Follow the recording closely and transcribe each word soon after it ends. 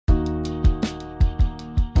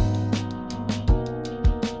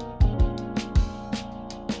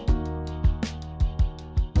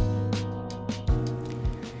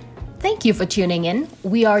Thank you for tuning in.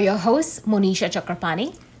 We are your hosts, Monisha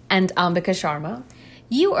Chakrapani and Ambika Sharma.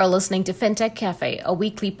 You are listening to FinTech Cafe, a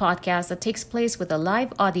weekly podcast that takes place with a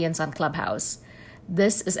live audience on Clubhouse.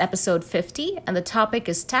 This is episode 50, and the topic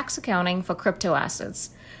is tax accounting for crypto assets.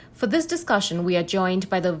 For this discussion, we are joined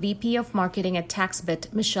by the VP of Marketing at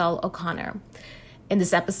TaxBit, Michelle O'Connor. In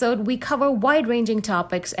this episode, we cover wide-ranging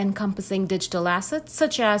topics encompassing digital assets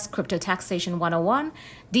such as Crypto Taxation 101,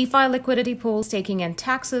 DeFi liquidity pools, staking and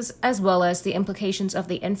taxes, as well as the implications of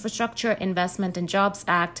the Infrastructure Investment and Jobs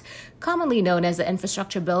Act, commonly known as the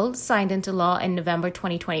Infrastructure Bill, signed into law in November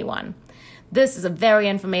 2021. This is a very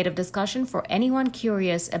informative discussion for anyone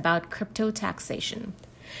curious about crypto taxation.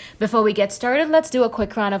 Before we get started, let's do a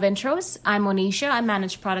quick round of intros. I'm Monisha. I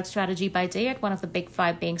manage product strategy by day at one of the big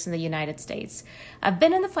 5 banks in the United States. I've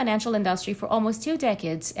been in the financial industry for almost 2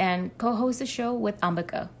 decades and co-host the show with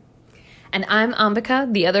Ambika. And I'm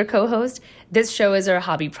Ambika, the other co-host. This show is our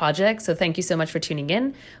hobby project, so thank you so much for tuning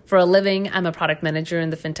in. For a living, I'm a product manager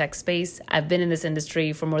in the fintech space. I've been in this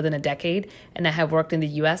industry for more than a decade, and I have worked in the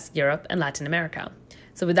US, Europe, and Latin America.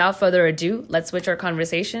 So without further ado, let's switch our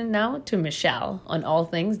conversation now to Michelle on all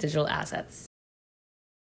things digital assets.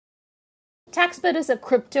 TaxBit is a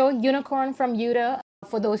crypto unicorn from Utah.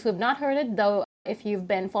 For those who have not heard it, though, if you've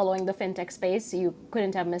been following the fintech space, you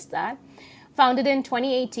couldn't have missed that. Founded in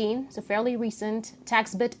 2018, so fairly recent,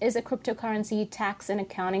 TaxBit is a cryptocurrency tax and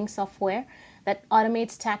accounting software that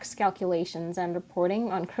automates tax calculations and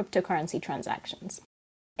reporting on cryptocurrency transactions.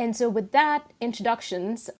 And so with that,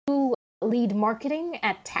 introductions to lead marketing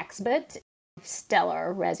at TaxBit,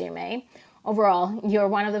 stellar resume. Overall, you're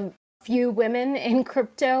one of the few women in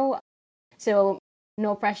crypto, so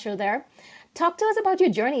no pressure there. Talk to us about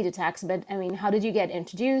your journey to TaxBit. I mean, how did you get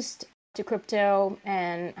introduced to crypto,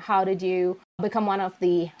 and how did you become one of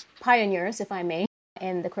the pioneers, if I may,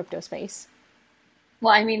 in the crypto space?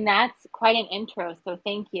 Well, I mean, that's quite an intro, so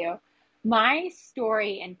thank you. My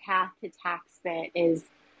story and path to TaxBit is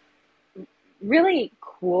really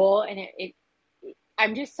cool, and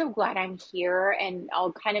I'm just so glad I'm here, and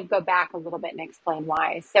I'll kind of go back a little bit and explain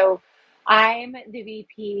why. So I'm the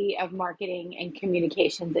VP of Marketing and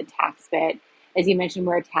Communications at TaxBit. As you mentioned,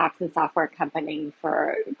 we're a tax and software company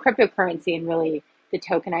for cryptocurrency and really the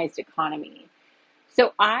tokenized economy.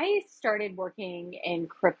 So I started working in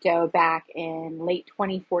crypto back in late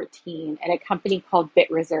 2014 at a company called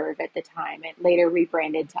BitReserve at the time. It later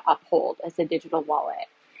rebranded to Uphold as a digital wallet.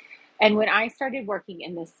 And when I started working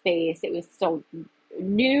in this space, it was still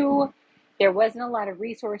new. There wasn't a lot of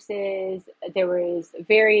resources. There was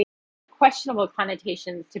very questionable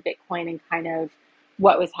connotations to Bitcoin and kind of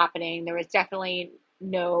what was happening. There was definitely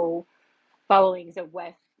no bubblings of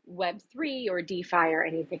Web3 or DeFi or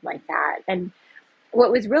anything like that. And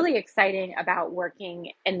what was really exciting about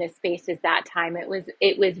working in this space is that time it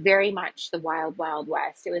was very much the wild, wild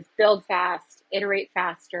west. It was build fast, iterate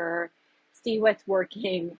faster, see what's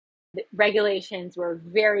working. The regulations were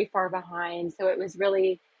very far behind, so it was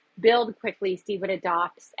really build quickly, see what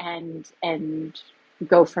adopts, and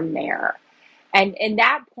go from there. And in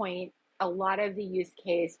that point, a lot of the use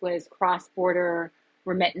case was cross-border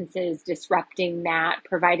remittances, disrupting that,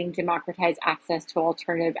 providing democratized access to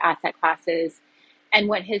alternative asset classes. And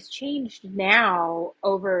what has changed now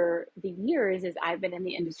over the years as I've been in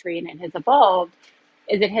the industry and it has evolved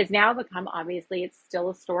is it has now become, obviously, it's still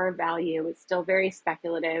a store of value. It's still very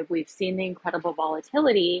speculative. We've seen the incredible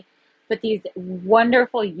volatility, but these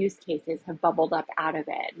wonderful use cases have bubbled up out of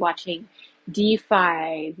it. Watching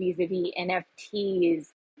DeFi, vis-a-vis NFTs,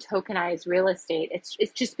 tokenized real estate. It's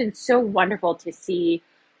just been so wonderful to see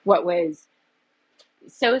what was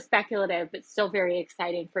so speculative, but still very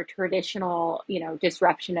exciting for traditional,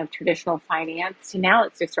 disruption of traditional finance to now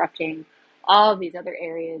it's disrupting all of these other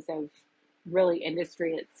areas of really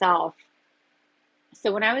industry itself.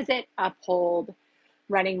 So when I was at Uphold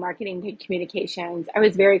running marketing and communications, I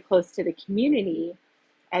was very close to the community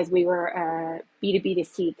as we were a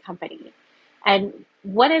B2B2C company. And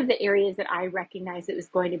one of the areas that I recognized that was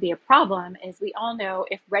going to be a problem is we all know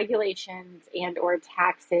if regulations and or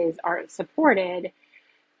taxes aren't supported,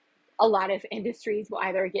 a lot of industries will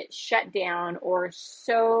either get shut down or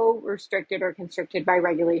so restricted or constricted by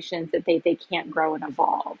regulations that they can't grow and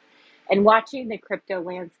evolve. And watching the crypto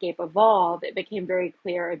landscape evolve, it became very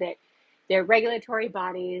clear that the regulatory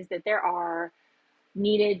bodies that there are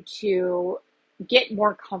needed to get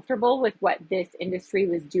more comfortable with what this industry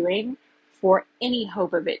was doing for any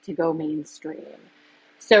hope of it to go mainstream.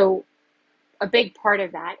 So a big part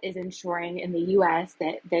of that is ensuring in the US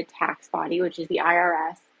that the tax body, which is the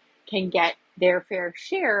IRS, can get their fair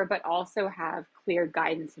share, but also have clear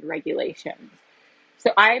guidance and regulations.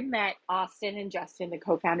 So I met Austin and Justin, the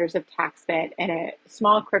co-founders of TaxBit, at a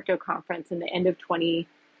small crypto conference in the end of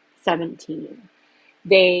 2017.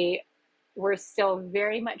 They were still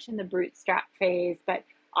very much in the bootstrap phase, but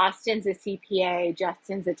Austin's a CPA,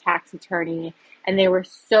 Justin's a tax attorney, and they were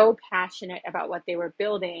so passionate about what they were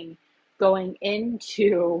building going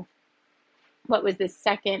into what was the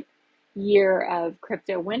second year of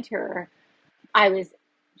crypto winter. I was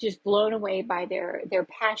just blown away by their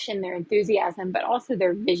passion, their enthusiasm, but also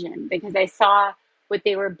their vision, because I saw what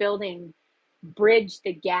they were building bridge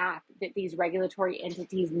the gap that these regulatory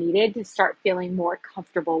entities needed to start feeling more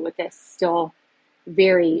comfortable with this still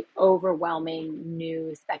very overwhelming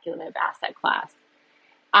new speculative asset class.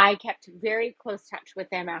 I kept very close touch with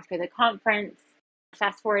them after the conference.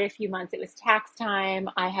 Fast forward a few months, it was tax time.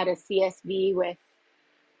 I had a CSV with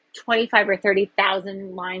 25 or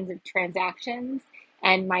 30,000 lines of transactions.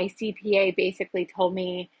 And my CPA basically told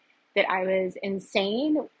me that I was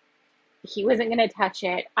insane. He wasn't going to touch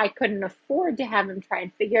it. I couldn't afford to have him try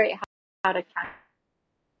and figure out how to count.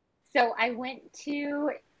 So I went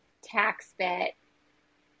to TaxBit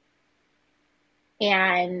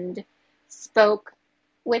and spoke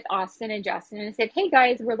with Austin and Justin and said, hey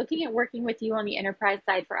guys, we're looking at working with you on the enterprise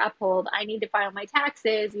side for Uphold. I need to file my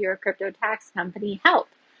taxes. You're a crypto tax company. Help.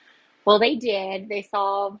 Well, they did. They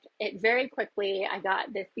solved it very quickly. I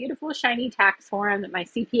got this beautiful, shiny tax form that my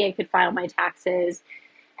CPA could file my taxes.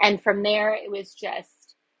 And from there, it was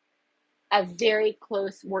just a very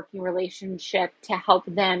close working relationship to help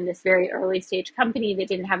them, this very early stage company that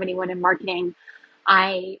didn't have anyone in marketing.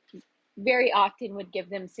 I very often would give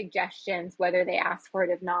them suggestions, whether they asked for it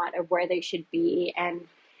or not, of where they should be, and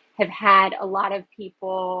have had a lot of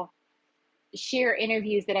people share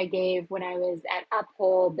interviews that I gave when I was at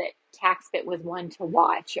Uphold that TaxBit was one to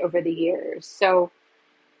watch over the years. So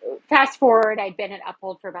fast forward, I'd been at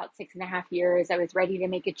Uphold for about 6.5 years. I was ready to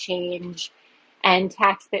make a change, and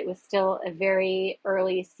TaxBit was still a very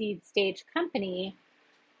early seed stage company,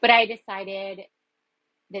 but I decided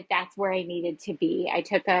that that's where I needed to be. I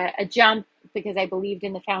took a jump because I believed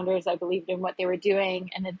in the founders. I believed in what they were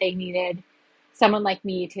doing, and that they needed someone like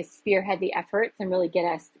me to spearhead the efforts and really get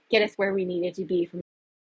us where we needed to be from an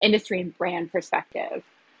industry and brand perspective.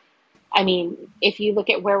 I mean, if you look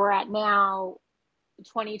at where we're at now,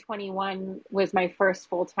 2021 was my first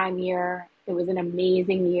full-time year. It was an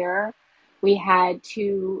amazing year. We had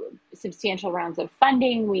 2 substantial rounds of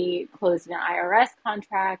funding. We closed an IRS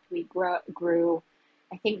contract. We grew,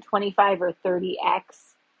 I think, 25 or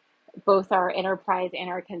 30x, both our enterprise and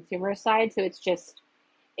our consumer side. So it's just,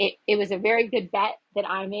 it was a very good bet that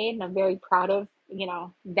I made, and I'm very proud of,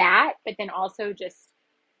 that. But then also just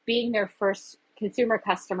being their first consumer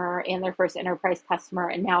customer and their first enterprise customer,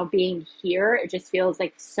 and now being here, it just feels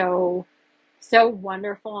like so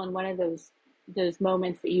wonderful, and one of those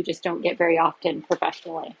moments that you just don't get very often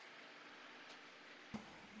professionally.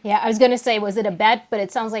 Yeah, I was going to say, was it a bet? But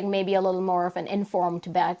it sounds like maybe a little more of an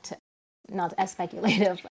informed bet, not as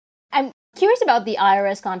speculative. I'm curious about the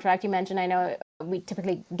IRS contract you mentioned. I know we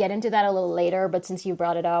typically get into that a little later, but since you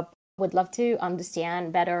brought it up, would love to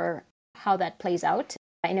understand better how that plays out.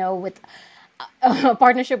 I know with a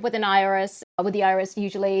partnership with the IRS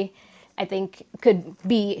usually, I think, could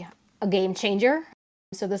be a game changer.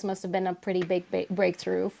 So this must have been a pretty big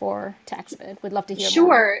breakthrough for TaxBit. Would love to hear more.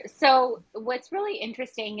 Sure. So what's really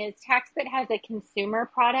interesting is TaxBit has a consumer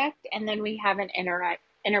product, and then we have an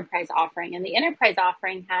enterprise offering. And the enterprise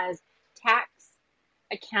offering has tax,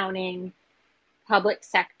 accounting, public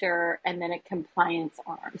sector, and then a compliance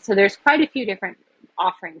arm. So there's quite a few different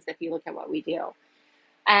offerings if you look at what we do.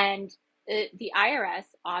 And the IRS,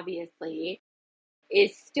 obviously,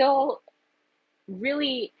 is still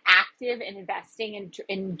really active in investing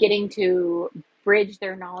in getting to bridge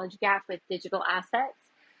their knowledge gap with digital assets.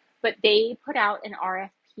 But they put out an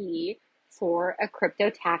RFP for a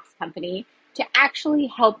crypto tax company to actually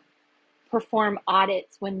help perform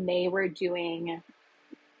audits when you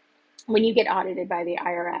get audited by the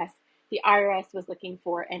IRS was looking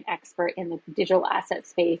for an expert in the digital asset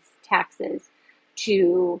space, taxes,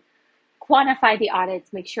 to quantify the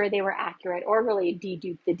audits, make sure they were accurate, or really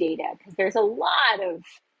dedupe the data, because there's a lot of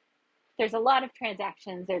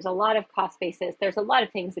transactions, there's a lot of cost basis, there's a lot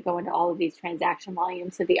of things that go into all of these transaction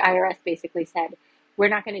volumes. So the IRS basically said, we're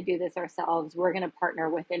not going to do this ourselves. We're going to partner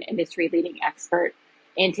with an industry leading expert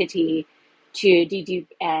entity to dedupe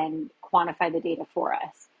and quantify the data for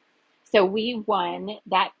us. So we won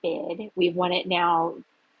that bid. We've won it now,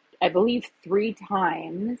 I believe, 3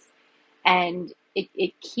 times. And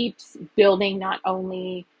it keeps building. Not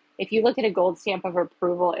only, if you look at a gold stamp of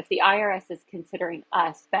approval, if the IRS is considering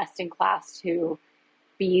us best in class to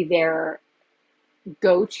be their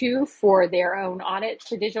go-to for their own audits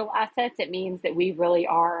to digital assets. It means that we really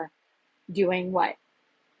are doing what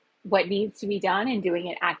needs to be done and doing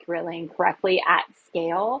it accurately and correctly at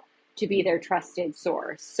scale to be their trusted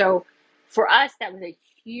source. So for us, that was a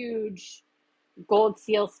huge gold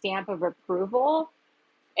seal stamp of approval.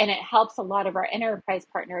 And it helps a lot of our enterprise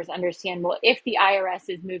partners understand, well, if the IRS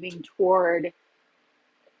is moving toward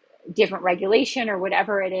different regulation or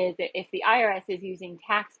whatever it is, if the IRS is using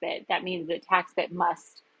TaxBit, that means that TaxBit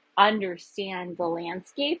must understand the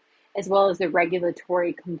landscape as well as the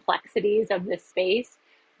regulatory complexities of this space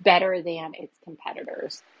better than its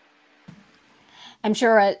competitors. I'm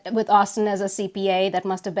sure with Austin as a CPA, that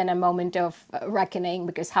must have been a moment of reckoning,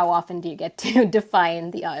 because how often do you get to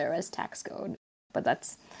define the IRS tax code? But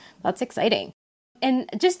that's exciting. And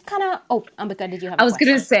just kind of, Ambika, did you have a question? I was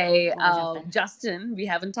going to say, Before we jump in? Justin, we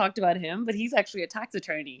haven't talked about him, but he's actually a tax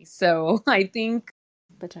attorney. So I think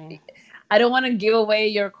I don't want to give away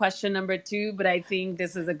your question number 2, but I think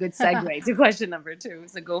this is a good segue to question number 2.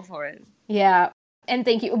 So go for it. Yeah. And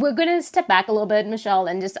thank you. We're going to step back a little bit, Michelle,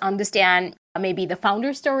 and just understand maybe the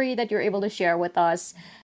founder story that you're able to share with us.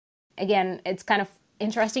 Again, it's kind of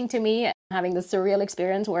interesting to me having the surreal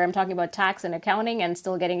experience where I'm talking about tax and accounting and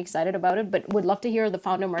still getting excited about it, but would love to hear the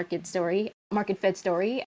founder market fit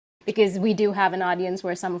story, because we do have an audience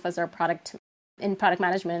where some of us are in product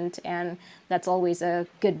management, and that's always a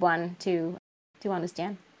good one to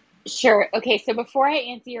understand. Sure. Okay. So before I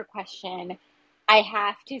answer your question, I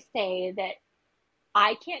have to say that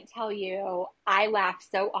I can't tell you, I laugh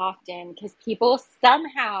so often because people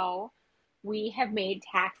somehow, we have made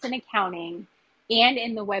tax and accounting and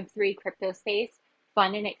in the Web3 crypto space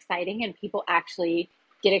fun and exciting, and people actually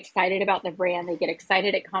get excited about the brand. They get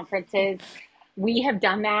excited at conferences. We have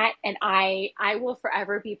done that, and I will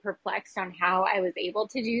forever be perplexed on how I was able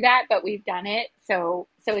to do that, but we've done it. So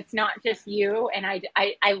it's not just you, and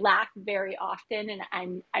I laugh very often,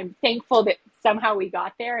 and I'm thankful that somehow we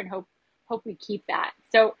got there, and hope we keep that.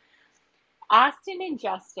 So Austin and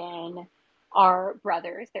Justin are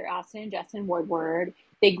brothers. They're Austin and Justin Woodward.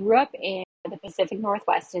 They grew up in the Pacific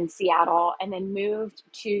Northwest in Seattle and then moved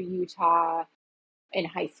to Utah in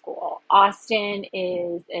high school. Austin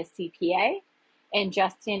is a CPA and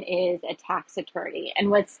Justin is a tax attorney. And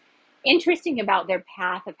what's interesting about their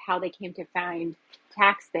path of how they came to find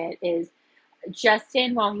TaxBit is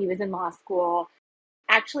Justin, while he was in law school,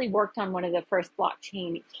 actually worked on one of the first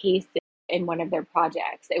blockchain cases in one of their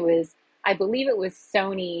projects. I believe it was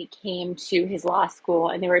Sony came to his law school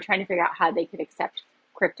and they were trying to figure out how they could accept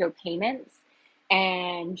crypto payments.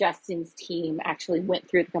 And Justin's team actually went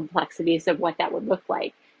through the complexities of what that would look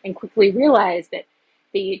like and quickly realized that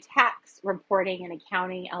the tax reporting and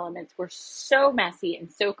accounting elements were so messy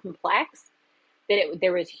and so complex that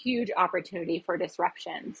there was huge opportunity for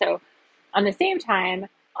disruption. So on the same time,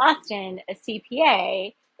 Austin, a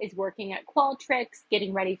CPA, is working at Qualtrics,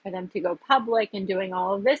 getting ready for them to go public and doing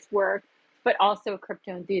all of this work, but also a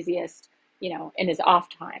crypto enthusiast, in his off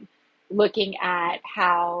time, looking at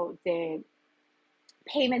how the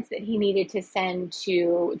payments that he needed to send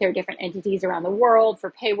to their different entities around the world for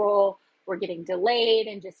payroll were getting delayed,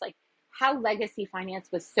 and just like how legacy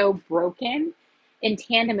finance was so broken. In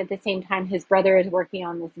tandem, at the same time, his brother is working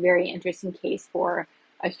on this very interesting case for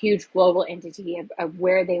a huge global entity of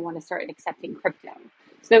where they want to start accepting crypto.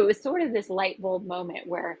 So it was sort of this light bulb moment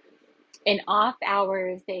where in off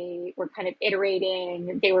hours, they were kind of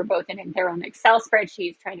iterating. They were both in their own Excel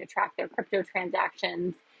spreadsheets trying to track their crypto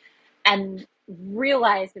transactions and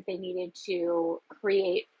realized that they needed to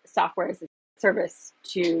create software as a service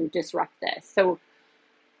to disrupt this. So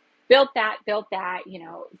built that,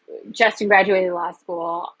 Justin graduated law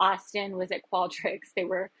school. Austin was at Qualtrics. They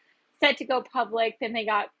were set to go public. Then they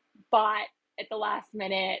got bought at the last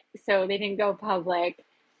minute, so they didn't go public.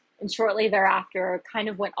 And shortly thereafter, kind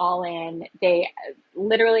of went all in. They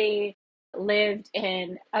literally lived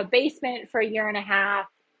in a basement for a year and a half,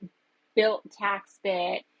 built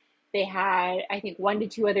TaxBit. They had, I think, 1 to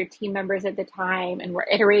 2 other team members at the time, and were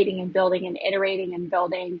iterating and building and iterating and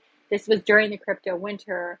building. This was during the crypto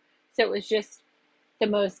winter. So it was just the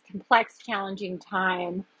most complex, challenging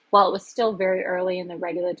time, while it was still very early in the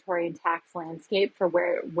regulatory and tax landscape for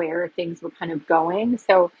where things were kind of going.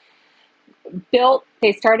 So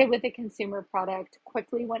they started with a consumer product,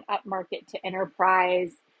 quickly went up market to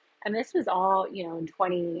enterprise. And this was all,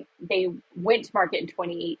 they went to market in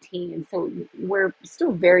 2018. So we're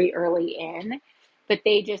still very early in, but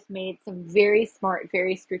they just made some very smart,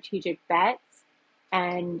 very strategic bets.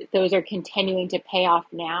 And those are continuing to pay off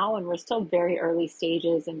now. And we're still very early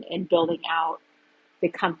stages in building out the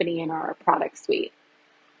company and our product suite.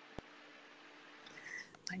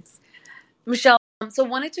 Thanks. Michelle, So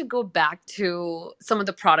wanted to go back to some of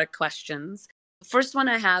the product questions. First one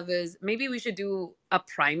I have is maybe we should do a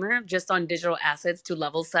primer just on digital assets to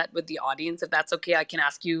level set with the audience. If that's okay, I can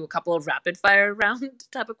ask you a couple of rapid fire round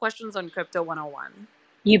type of questions on Crypto 101.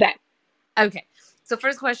 You bet. Okay. So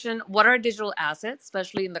first question, what are digital assets,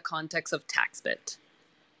 especially in the context of TaxBit?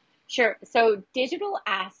 Sure. So digital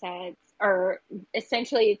assets are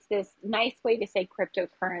essentially, it's this nice way to say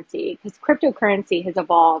cryptocurrency, because cryptocurrency has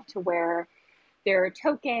evolved to where there are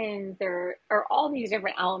tokens, there are all these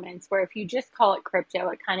different elements where if you just call it crypto,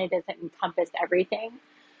 it kind of doesn't encompass everything.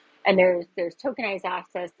 And there's tokenized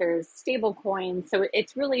assets, there's stable coins. So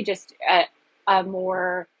it's really just a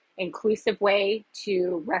more inclusive way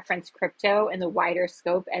to reference crypto in the wider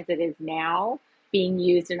scope as it is now being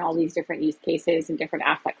used in all these different use cases and different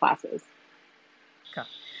asset classes.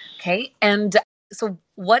 Okay. And so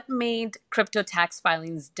what made crypto tax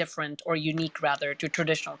filings different or unique rather to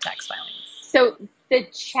traditional tax filings? So the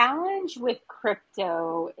challenge with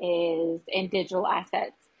crypto is in digital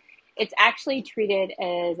assets, it's actually treated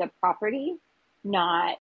as a property,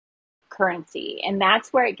 not currency. And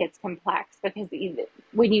that's where it gets complex because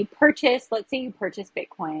when you purchase, let's say you purchase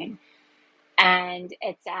Bitcoin and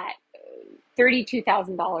it's at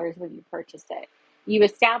 $32,000 when you purchase it, you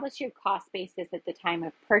establish your cost basis at the time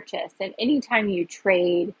of purchase. And anytime you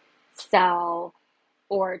trade, sell,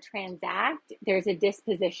 or transact, there's a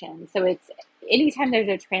disposition. So it's anytime there's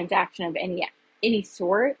a transaction of any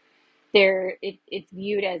sort, it's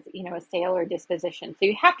viewed as a sale or disposition. So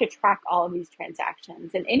you have to track all of these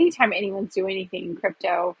transactions. And anytime anyone's doing anything in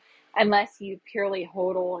crypto, unless you purely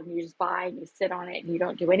hodl and you just buy and you sit on it and you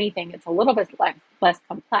don't do anything, it's a little bit less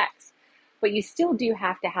complex. But you still do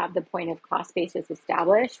have to have the point of cost basis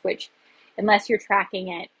established, which unless you're tracking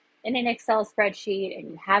it in an Excel spreadsheet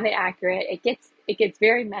and you have it accurate, it gets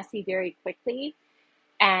very messy very quickly.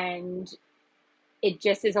 And it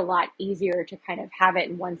just is a lot easier to kind of have it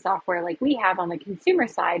in one software like we have on the consumer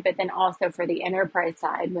side, but then also for the enterprise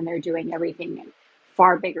side when they're doing everything in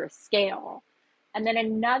far bigger scale. And then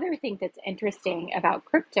another thing that's interesting about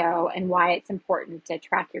crypto and why it's important to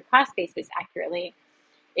track your cost basis accurately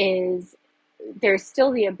is there's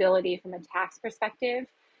still the ability from a tax perspective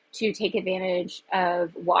to take advantage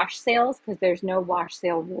of wash sales because there's no wash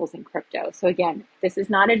sale rules in crypto. So again, this is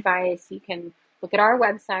not advice. You can look at our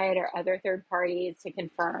website or other third parties to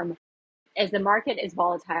confirm. As the market is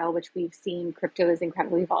volatile, which we've seen, crypto is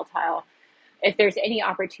incredibly volatile. If there's any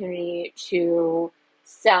opportunity to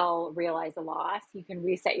sell, realize a loss, you can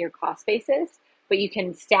reset your cost basis, but you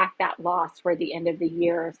can stack that loss for the end of the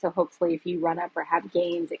year. So hopefully if you run up or have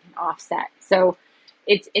gains, it can offset. So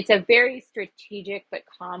it's a very strategic but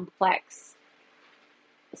complex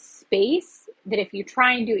space that if you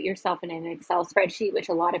try and do it yourself in an Excel spreadsheet, which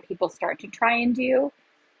a lot of people start to try and do,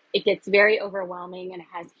 it gets very overwhelming and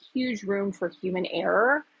has huge room for human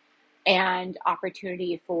error and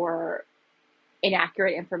opportunity for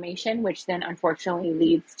inaccurate information, which then unfortunately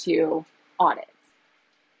leads to audits.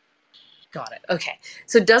 Got it. Okay.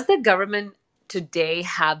 So does the government today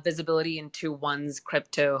have visibility into one's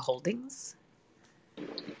crypto holdings?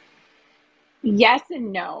 Yes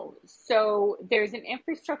and no. So there's an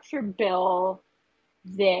infrastructure bill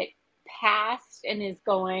that passed and is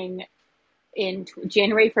going in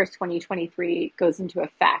January 1st, 2023, goes into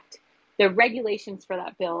effect. The regulations for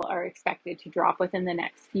that bill are expected to drop within the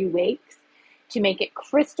next few weeks to make it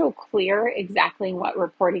crystal clear exactly what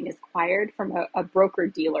reporting is required from a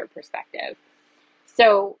broker-dealer perspective.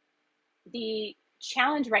 So the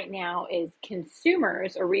challenge right now is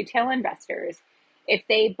consumers or retail investors, if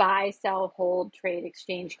they buy, sell, hold, trade,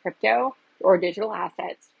 exchange crypto or digital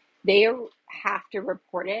assets, they have to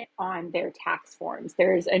report it on their tax forms.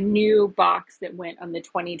 There's a new box that went on the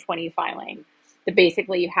 2020 filing that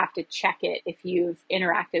basically you have to check it if you've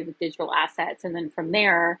interacted with digital assets. And then from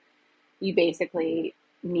there, you basically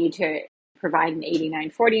need to provide an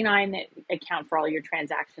 8949 that account for all your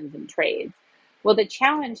transactions and trades. Well, the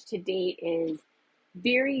challenge to date is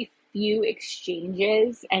very few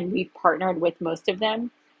exchanges, and we've partnered with most of them,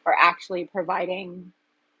 are actually providing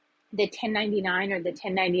the 1099 or the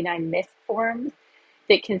 1099 MISC forms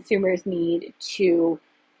that consumers need to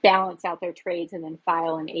balance out their trades and then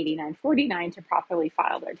file an 8949 to properly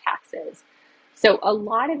file their taxes. So a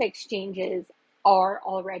lot of exchanges are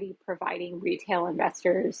already providing retail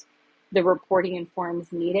investors the reporting and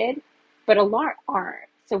forms needed, but a lot aren't.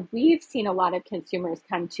 So we've seen a lot of consumers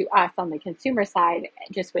come to us on the consumer side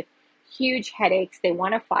just with huge headaches. They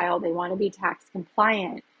want to file, they want to be tax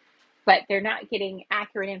compliant, but they're not getting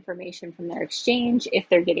accurate information from their exchange if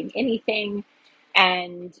they're getting anything.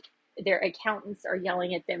 And their accountants are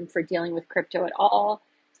yelling at them for dealing with crypto at all.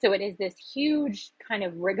 So it is this huge kind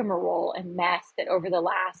of rigmarole and mess that over the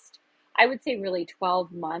last, I would say, really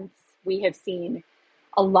 12 months, we have seen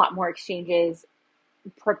a lot more exchanges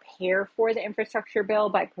prepare for the infrastructure bill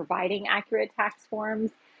by providing accurate tax forms,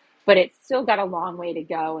 but it's still got a long way to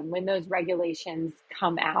go. And when those regulations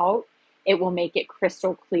come out, it will make it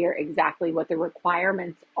crystal clear exactly what the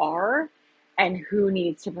requirements are and who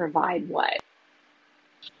needs to provide what.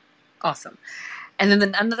 Awesome. And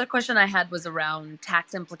then another question I had was around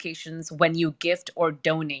tax implications when you gift or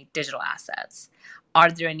donate digital assets.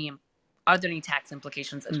 Are there any tax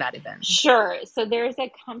implications in that event? Sure. So there's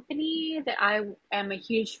a company that I am a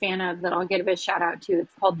huge fan of that I'll give a shout out to.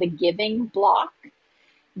 It's called The Giving Block.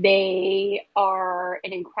 They are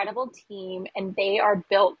an incredible team, and they are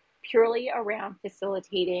built purely around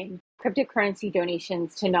facilitating cryptocurrency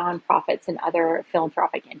donations to nonprofits and other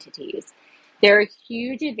philanthropic entities. There are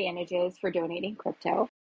huge advantages for donating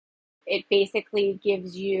crypto. It basically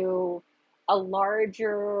gives you a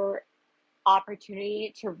larger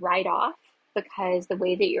opportunity to write off, because the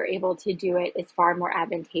way that you're able to do it is far more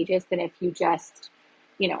advantageous than if you just,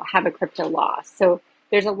 have a crypto loss. So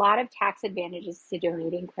there's a lot of tax advantages to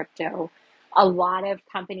donating crypto. A lot of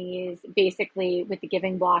companies, basically with the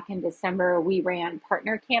Giving Block in December, we ran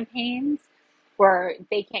partner campaigns where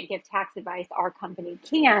they can't give tax advice, our company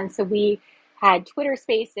can. So we had Twitter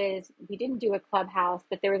Spaces. We didn't do a Clubhouse,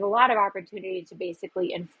 but there was a lot of opportunity to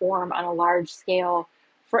basically inform on a large scale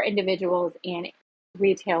for individuals and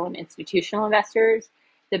retail and institutional investors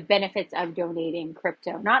the benefits of donating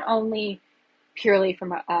crypto, not only purely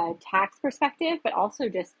from a tax perspective, but also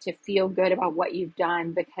just to feel good about what you've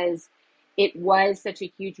done, because it was such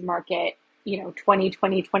a huge market.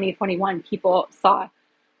 2020, 2021, people saw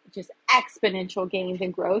just exponential gains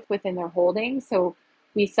and growth within their holdings. So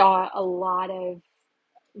we saw a lot of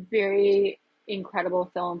very incredible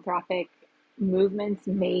philanthropic movements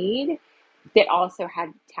made that also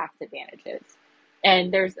had tax advantages.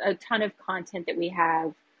 And there's a ton of content that we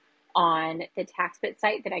have on the TaxBit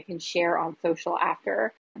site that I can share on social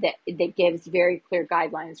after that gives very clear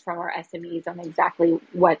guidelines from our SMEs on exactly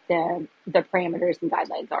what the parameters and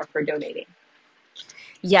guidelines are for donating.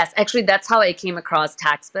 Yes, actually, that's how I came across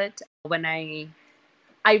TaxBit when I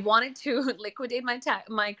wanted to liquidate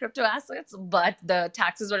my crypto assets, but the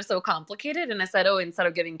taxes were so complicated. And I said, instead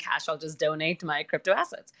of giving cash, I'll just donate my crypto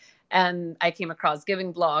assets. And I came across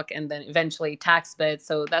Giving Block and then eventually TaxBit.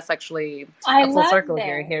 So that's actually a full circle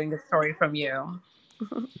here, hearing the story from you.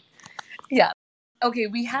 Yeah. Okay,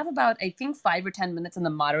 we have about, I think, 5 or 10 minutes in the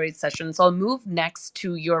moderate session. So I'll move next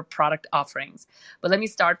to your product offerings. But let me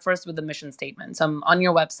start first with the mission statement. So I'm on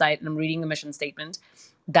your website and I'm reading the mission statement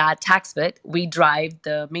that TaxBit, we drive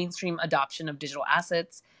the mainstream adoption of digital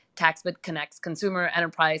assets. TaxBit connects consumer,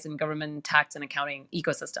 enterprise, and government tax and accounting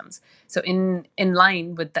ecosystems. So in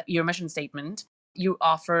line with your mission statement, you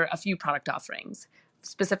offer a few product offerings.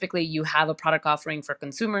 Specifically, you have a product offering for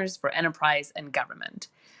consumers, for enterprise, and government.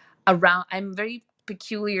 I'm very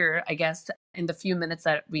peculiar, I guess, in the few minutes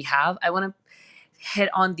that we have. I want to hit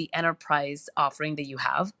on the enterprise offering that you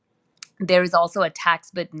have. There is also a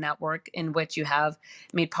TaxBit network in which you have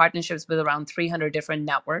made partnerships with around 300 different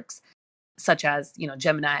networks, such as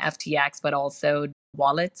Gemini, FTX, but also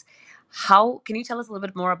wallets. How can you tell us a little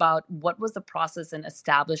bit more about what was the process in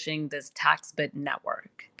establishing this TaxBit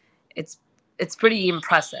network? It's pretty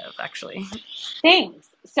impressive, actually. Thanks.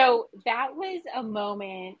 So that was a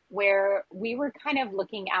moment where we were kind of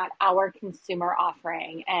looking at our consumer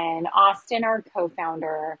offering, and Austin, our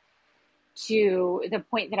co-founder, to the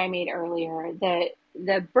point that I made earlier,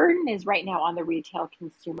 the burden is right now on the retail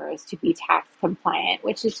consumers to be tax compliant,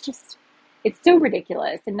 which is just, it's so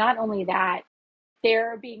ridiculous. And not only that,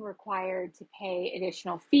 they're being required to pay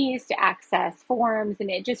additional fees to access forms. And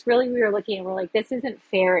it just really, we were looking and we're like, this isn't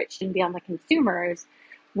fair. It shouldn't be on the consumers.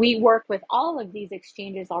 We work with all of these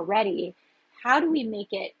exchanges already. How do we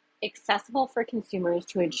make it accessible for consumers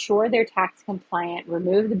to ensure they're tax compliant,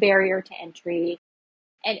 remove the barrier to entry,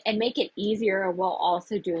 and make it easier while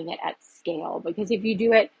also doing it at scale? Because if you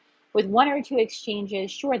do it with 1 or 2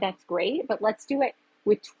 exchanges, sure, that's great, but let's do it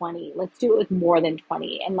with 20. Let's do it with more than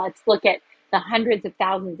 20. And let's look at the hundreds of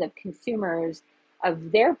thousands of consumers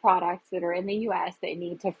of their products that are in the US that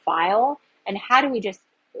need to file. And how do we just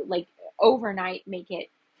overnight make it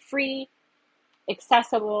free,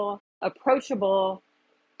 accessible, approachable,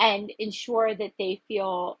 and ensure that they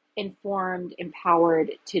feel informed,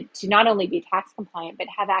 empowered to not only be tax compliant, but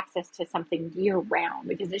have access to something year round,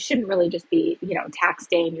 because it shouldn't really just be, tax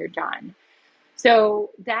day and you're done. So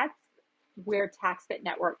that's where TaxBit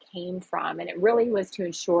Network came from. And it really was to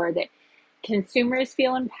ensure that consumers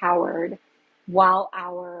feel empowered while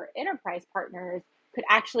our enterprise partners could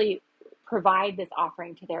actually provide this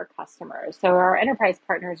offering to their customers. So our enterprise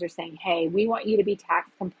partners are saying, hey, we want you to be tax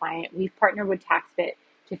compliant. We've partnered with TaxBit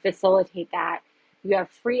to facilitate that. You have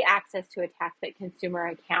free access to a TaxBit consumer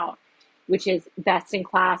account, which is best in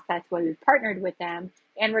class. That's why we've partnered with them.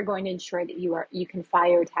 And we're going to ensure that you can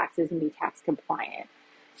file your taxes and be tax compliant.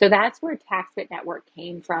 So that's where TaxBit Network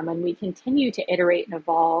came from. And we continue to iterate and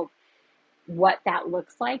evolve what that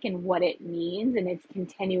looks like and what it means. And it's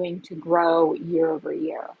continuing to grow year over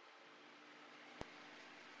year.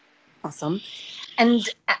 Awesome. And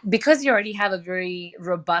because you already have a very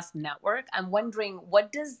robust network, I'm wondering,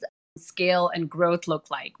 what does scale and growth look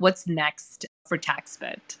like? What's next for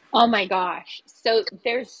TaxBit? Oh my gosh. So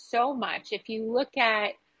there's so much. If you look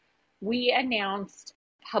at, we announced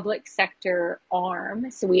public sector arm.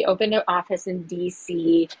 So we opened an office in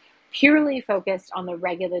DC, purely focused on the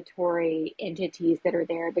regulatory entities that are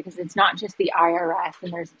there, because it's not just the IRS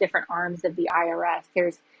and there's different arms of the IRS.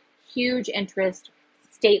 There's huge interest,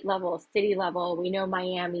 state level, city level. We know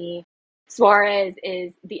Miami, Suarez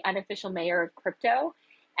is the unofficial mayor of crypto.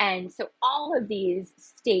 And so all of these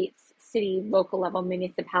states, city, local level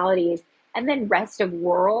municipalities, and then rest of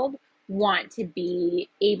world want to be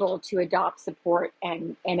able to adopt, support,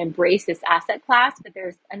 and embrace this asset class. But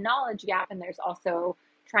there's a knowledge gap, and there's also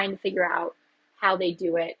trying to figure out how they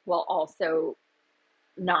do it while also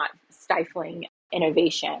not stifling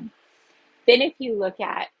innovation. Then if you look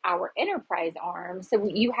at our enterprise arm, so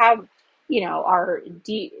you have, our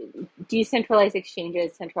decentralized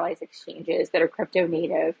exchanges, centralized exchanges that are crypto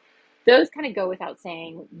native. Those kind of go without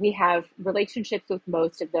saying. We have relationships with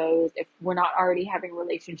most of those. If we're not already having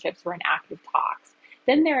relationships, we're in active talks.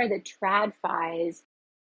 Then there are the TradFis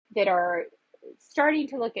that are starting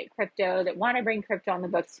to look at crypto, that want to bring crypto on the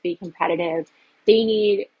books to be competitive. They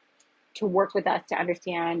need to work with us to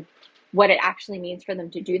understand what it actually means for them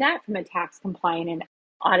to do that from a tax compliant and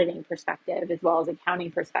auditing perspective, as well as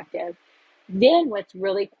accounting perspective. Then what's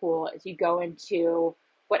really cool is you go into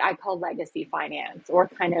what I call legacy finance, or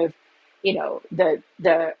kind of,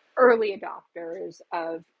 the early adopters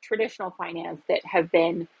of traditional finance that have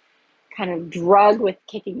been kind of drugged with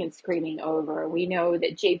kicking and screaming over. We know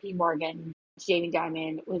that JP Morgan, Jamie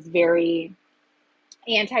Dimon, was very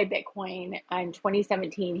anti-Bitcoin. In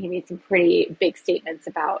 2017, he made some pretty big statements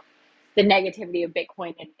about the negativity of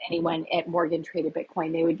Bitcoin, and anyone at Morgan traded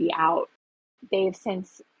Bitcoin, they would be out. They've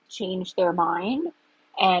since changed their mind.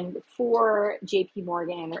 And for JP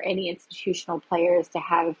Morgan or any institutional players to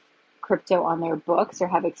have crypto on their books or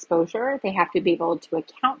have exposure, they have to be able to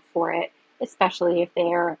account for it, especially if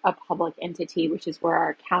they're a public entity, which is where our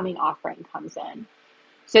accounting offering comes in.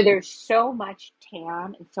 So there's so much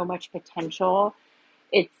TAM and so much potential.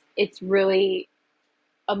 It's really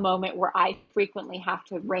a moment where I frequently have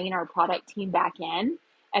to rein our product team back in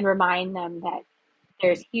and remind them that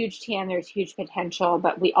there's huge TAM, there's huge potential,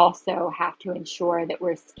 but we also have to ensure that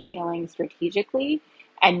we're scaling strategically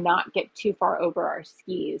and not get too far over our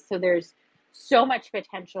skis. So there's so much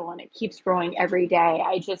potential, and it keeps growing every day.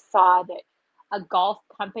 I just saw that a golf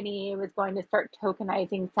company was going to start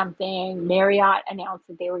tokenizing something. Marriott announced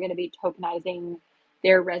that they were going to be tokenizing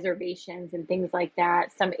their reservations and things like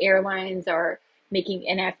that. Some airlines are making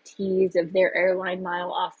NFTs of their airline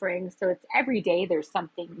mile offerings. So it's every day there's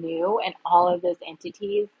something new, and all of those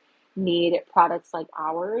entities need products like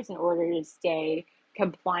ours in order to stay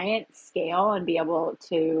compliant, scale, and be able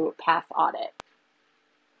to pass audit.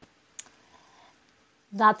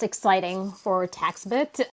 That's exciting for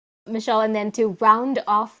TaxBit. Michelle, and then to round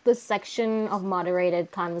off this section of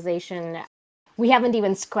moderated conversation, we haven't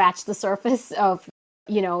even scratched the surface of,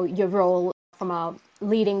 your role from a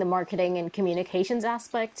leading the marketing and communications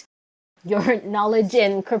aspect. Your knowledge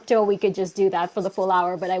in crypto, we could just do that for the full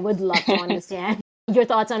hour, but I would love to understand your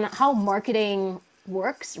thoughts on how marketing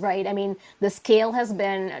works, right? I mean, the scale has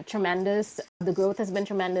been tremendous. The growth has been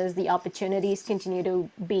tremendous. The opportunities continue to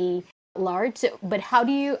be large. But how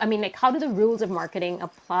do the rules of marketing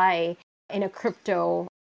apply in a crypto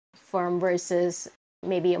firm versus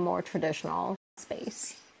maybe a more traditional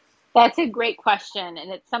space? That's a great question.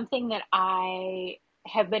 And it's something that I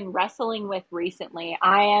have been wrestling with recently.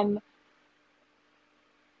 I am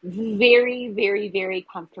very, very, very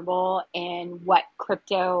comfortable in what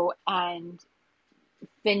crypto and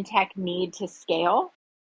fintech need to scale.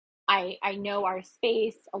 I know our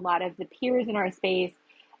space, a lot of the peers in our space,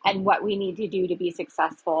 and what we need to do to be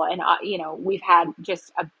successful. And, we've had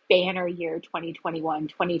just a banner year, 2021,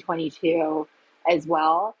 2022 as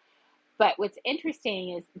well. But what's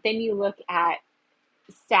interesting is then you look at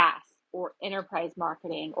SaaS or enterprise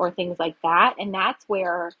marketing or things like that, and that's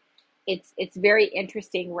where it's very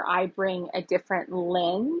interesting where I bring a different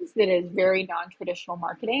lens that is very non-traditional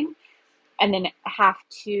marketing, and then have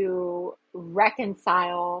to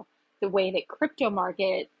reconcile the way that crypto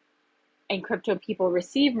market and crypto people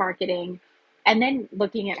receive marketing, and then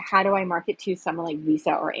looking at how do I market to someone like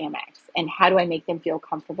Visa or Amex, and how do I make them feel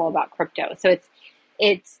comfortable about crypto. So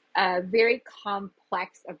it's a very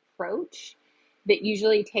complex approach that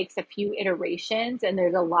usually takes a few iterations, and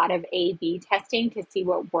there's a lot of A/B testing to see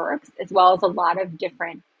what works, as well as a lot of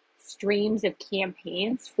different streams of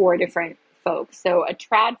campaigns for different folks. So a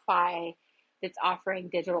TradFi that's offering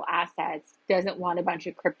digital assets doesn't want a bunch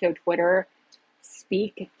of crypto Twitter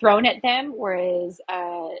speak thrown at them, whereas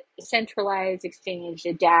a centralized exchange,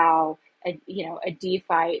 a DAO, a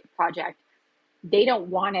DeFi project, they don't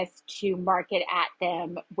want us to market at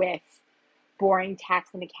them with boring tax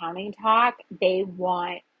and accounting talk. They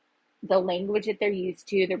want the language that they're used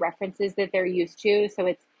to, the references that they're used to.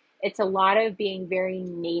 So it's a lot of being very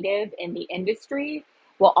native in the industry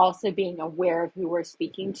while also being aware of who we're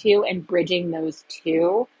speaking to, and bridging those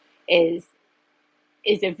two is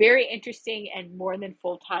a very interesting and more than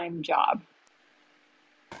full-time job.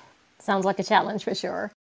 Sounds like a challenge for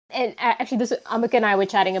sure. And actually, Amika and I were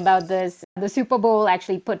chatting about this. The Super Bowl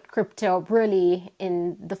actually put crypto really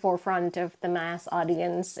in the forefront of the mass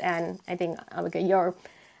audience. And I think, Amika, your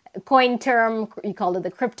coin term, you called it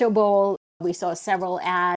the Crypto Bowl. We saw several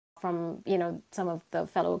ads from, some of the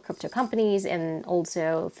fellow crypto companies and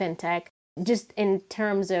also fintech. Just in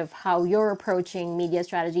terms of how you're approaching media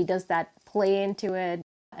strategy, does that play into it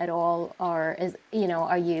at all? Or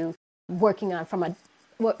are you working at it from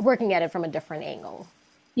a different angle?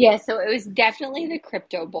 Yeah, so it was definitely the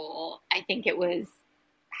Crypto Bowl. I think it was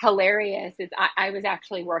hilarious. I was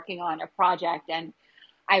actually working on a project, and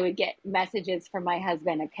I would get messages from my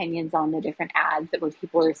husband, opinions on the different ads that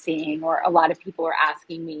people were seeing, or a lot of people were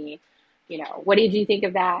asking me, what did you think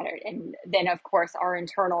of that? And then, of course, our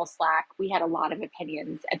internal Slack, we had a lot of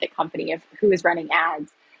opinions at the company of who was running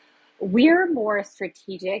ads. We're more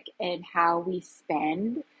strategic in how we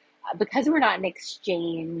spend because we're not an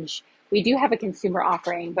exchange. We do have a consumer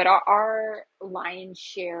offering, but our lion's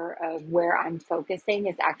share of where I'm focusing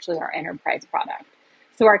is actually our enterprise product.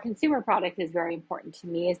 So our consumer product is very important to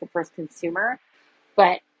me as the first consumer,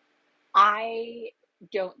 but I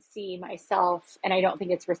don't see myself, and I don't think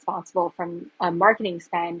it's responsible from a marketing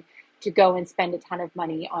spend to go and spend a ton of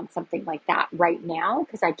money on something like that right now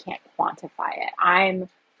because I can't quantify it. I'm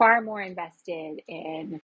far more invested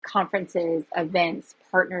in conferences, events,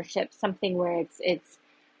 partnerships, something where it's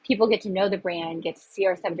people get to know the brand, get to see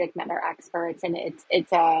our subject matter experts, and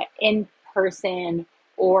it's a in-person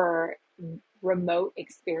or remote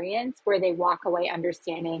experience where they walk away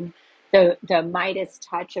understanding the Midas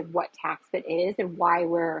touch of what TaxBit is and why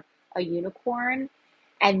we're a unicorn.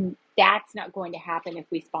 And that's not going to happen if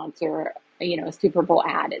we sponsor, a Super Bowl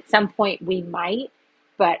ad. At some point we might,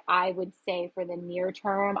 but I would say for the near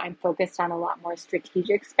term, I'm focused on a lot more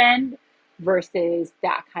strategic spend versus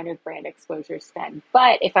that kind of brand exposure spend.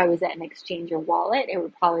 But if I was at an exchange or wallet, it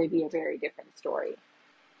would probably be a very different story.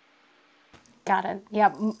 Got it.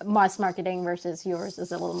 Yeah, mass marketing versus yours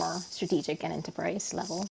is a little more strategic and enterprise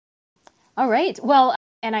level. All right. Well,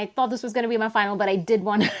 and I thought this was going to be my final, but I did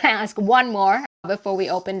want to ask one more before we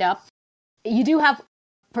opened up. You do have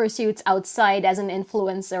pursuits outside as an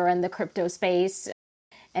influencer in the crypto space,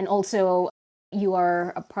 and also you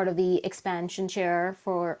are a part of the expansion chair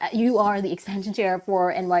for NYC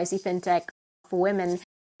FinTech for Women,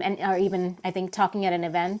 and are even, I think, talking at an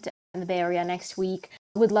event in the Bay Area next week.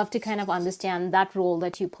 Would love to kind of understand that role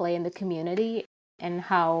that you play in the community and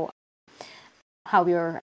how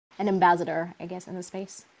you're an ambassador, I guess, in the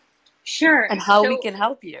space. Sure. And how we can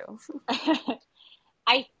help you.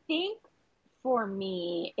 I think for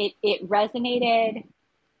me, it resonated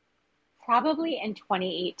probably in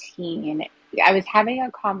 2018. I was having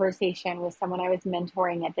a conversation with someone I was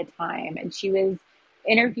mentoring at the time, and she was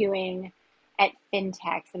interviewing at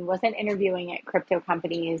fintechs and wasn't interviewing at crypto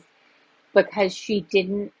companies because she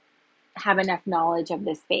didn't have enough knowledge of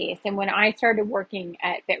the space. And when I started working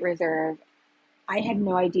at BitReserve, I had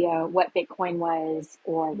no idea what Bitcoin was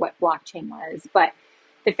or what blockchain was, but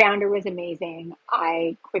the founder was amazing.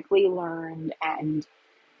 I quickly learned and,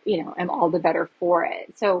 am all the better for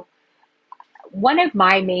it. So one of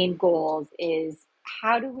my main goals is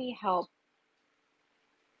how do we help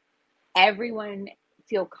everyone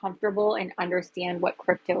feel comfortable and understand what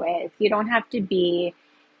crypto is? You don't have to be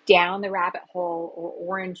down the rabbit hole or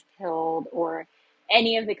orange pilled or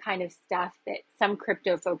any of the kind of stuff that some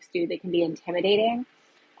crypto folks do that can be intimidating.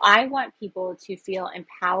 I want people to feel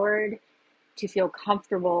empowered, to feel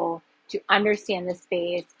comfortable, to understand the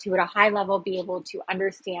space, to at a high level be able to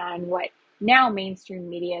understand what now mainstream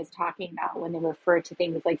media is talking about when they refer to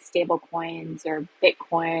things like stable coins or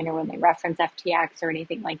Bitcoin, or when they reference FTX or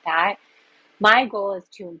anything like that. My goal is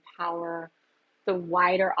to empower the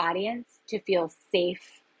wider audience to feel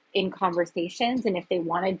safe in conversations. And if they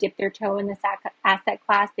want to dip their toe in this asset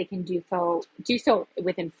class, they can do so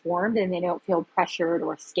with informed, and they don't feel pressured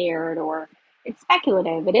or scared, or it's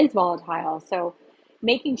speculative. It is volatile. So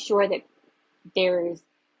making sure that there's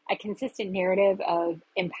a consistent narrative of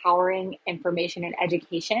empowering information and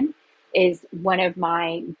education is one of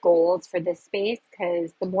my goals for this space,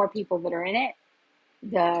 because the more people that are in it,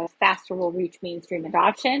 the faster we'll reach mainstream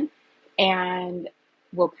adoption, and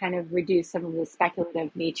will kind of reduce some of the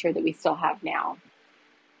speculative nature that we still have now.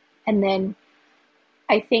 And then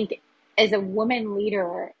I think as a woman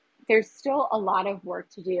leader, there's still a lot of work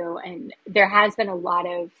to do. And there has been a lot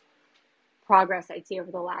of progress, I'd say,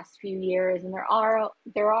 over the last few years. And I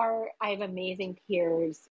have amazing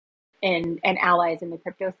peers and allies in the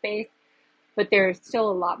crypto space, but there's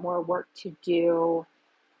still a lot more work to do,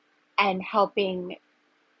 and helping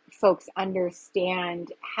folks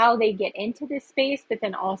understand how they get into this space, but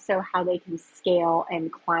then also how they can scale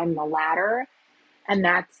and climb the ladder. And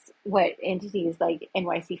that's what entities like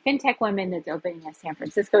NYC FinTech Women, that's opening a San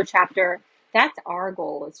Francisco chapter, that's our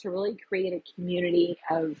goal, is to really create a community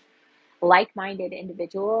of like-minded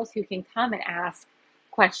individuals who can come and ask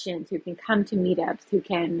questions, who can come to meetups, who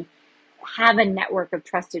can have a network of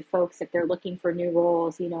trusted folks if they're looking for new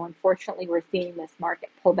roles. Unfortunately, we're seeing this market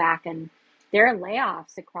pull back, and there are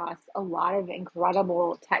layoffs across a lot of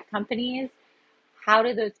incredible tech companies. How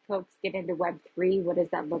do those folks get into Web3? What does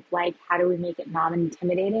that look like? How do we make it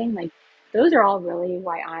non-intimidating? Like, those are all really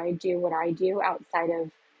why I do what I do outside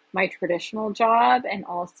of my traditional job. And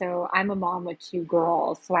also, I'm a mom with 2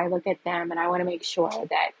 girls, so I look at them and I want to make sure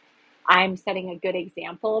that I'm setting a good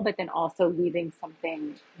example, but then also leaving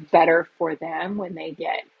something better for them when they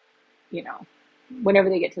get, whenever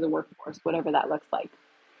they get to the workforce, whatever that looks like.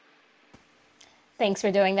 Thanks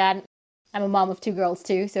for doing that. I'm a mom of 2 girls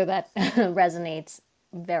too, so that resonates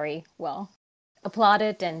very well. Applaud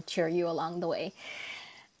it and cheer you along the way.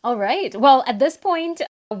 All right. Well, at this point,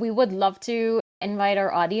 we would love to invite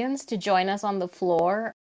our audience to join us on the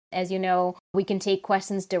floor. As you know, we can take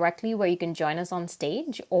questions directly where you can join us on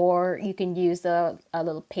stage, or you can use a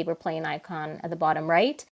little paper plane icon at the bottom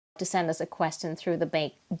right to send us a question through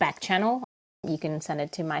the back channel. You can send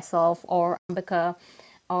it to myself or Ambika,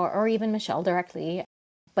 or even Michelle directly,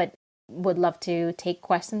 but would love to take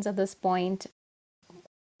questions at this point.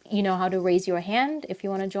 You know how to raise your hand if you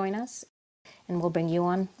want to join us, and we'll bring you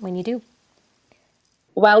on when you do.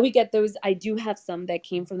 While we get those, I do have some that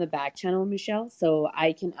came from the back channel, Michelle, so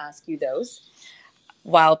I can ask you those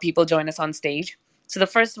while people join us on stage. So the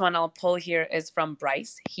first one I'll pull here is from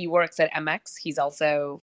Bryce. He works at MX. He's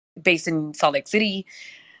also based in Salt Lake City.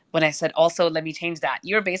 When I said also, let me change that.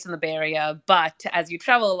 You're based in the Bay Area, but as you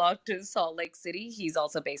travel a lot to Salt Lake City, he's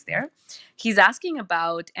also based there. He's asking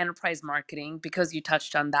about enterprise marketing because you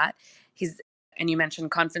touched on that. And you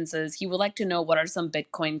mentioned conferences. He would like to know what are some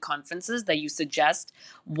Bitcoin conferences that you suggest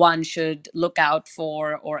one should look out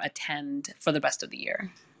for or attend for the rest of the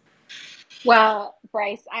year. Well,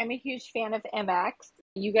 Bryce, I'm a huge fan of MX.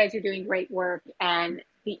 You guys are doing great work, and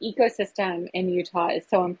the ecosystem in Utah is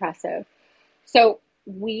so impressive. So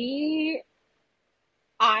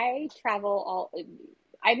I travel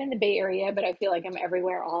I'm in the Bay Area, but I feel like I'm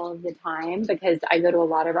everywhere all of the time because I go to a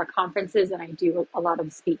lot of our conferences and I do a lot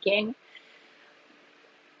of speaking.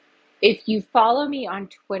 If you follow me on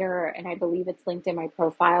Twitter, and I believe it's linked in my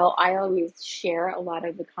profile, I always share a lot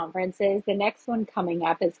of the conferences. The next one coming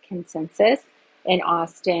up is Consensus in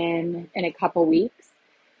Austin in a couple weeks.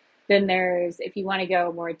 Then if you want to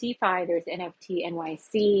go more DeFi, there's NFT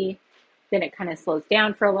NYC. Then it kind of slows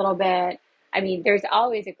down for a little bit. I mean, there's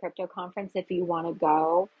always a crypto conference if you want to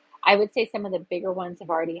go. I would say some of the bigger ones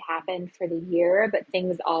have already happened for the year, but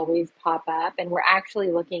things always pop up. And we're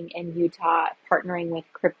actually looking in Utah, partnering with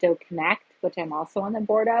Crypto Connect, which I'm also on the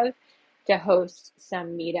board of, to host some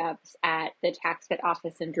meetups at the TaxFit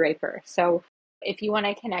office in Draper. So if you want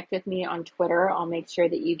to connect with me on Twitter, I'll make sure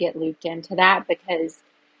that you get looped into that, because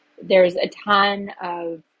there's a ton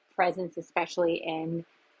of presence, especially in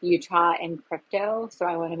Utah and crypto. So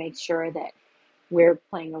I want to make sure that we're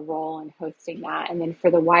playing a role in hosting that. And then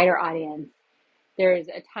for the wider audience, there's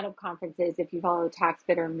a ton of conferences. If you follow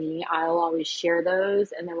TaxFit or me, I'll always share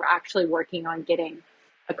those. And then we're actually working on getting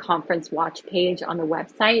a conference watch page on the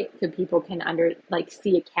website so people can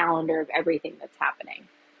see a calendar of everything that's happening.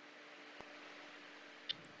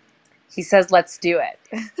 He says, let's do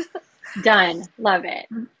it. Done. Love it.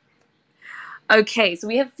 Okay, so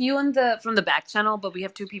we have a few from the back channel, but we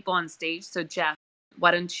have two people on stage. So Jeff,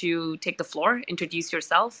 why don't you take the floor, introduce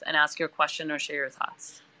yourself, and ask your question or share your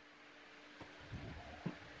thoughts?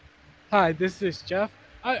 Hi, this is Jeff.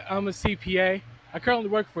 I'm a CPA. I currently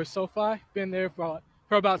work for SoFi. Been there for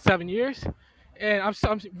about 7 years, and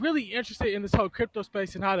I'm really interested in this whole crypto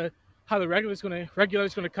space and how the regulators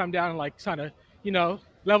gonna come down and like kind of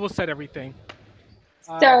level set everything.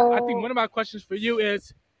 I think So, one of my questions for you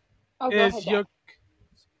is oh, go ahead, is Jeff. your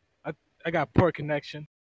I got poor connection.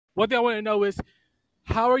 One thing I want to know is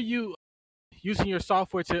how are you using your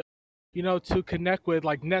software to to connect with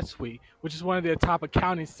like NetSuite, which is one of their top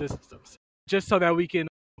accounting systems, just so that we can,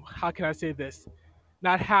 how can I say this,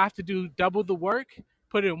 not have to do double the work,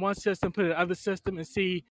 put it in one system, put it in another system, and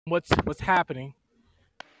see what's happening.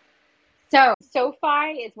 So,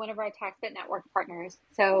 SoFi is one of our TaxBit network partners.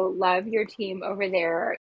 So, love your team over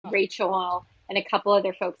there. Rachel and a couple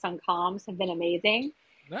other folks on comms have been amazing.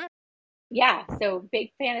 Nice. Yeah, so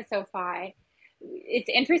big fan of SoFi. It's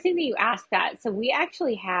interesting that you asked that. So, we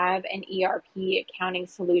actually have an ERP accounting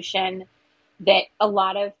solution that a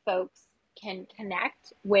lot of folks can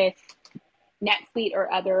connect with NetSuite or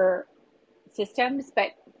other systems,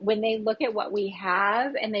 but when they look at what we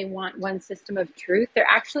have and they want one system of truth, they're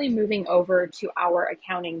actually moving over to our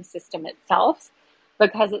accounting system itself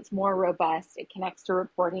because it's more robust. It connects to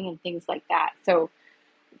reporting and things like that. So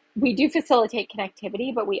we do facilitate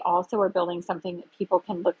connectivity, but we also are building something that people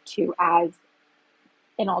can look to as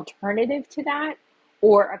an alternative to that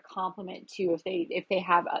or a complement to if they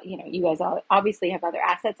have you guys obviously have other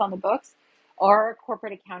assets on the books. Our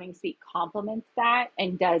corporate accounting suite complements that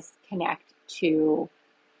and does connect to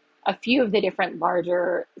a few of the different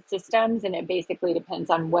larger systems, and it basically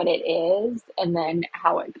depends on what it is and then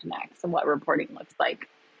how it connects and what reporting looks like.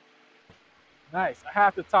 Nice. I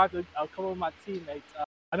have to talk to a couple of my teammates.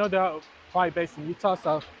 I know they're probably based in Utah,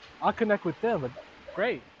 so I'll connect with them. But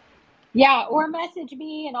great. Yeah, or message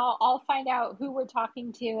me and I'll find out who we're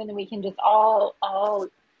talking to, and then we can just all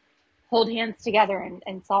hold hands together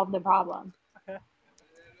and solve the problem. Okay.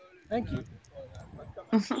 Thank you.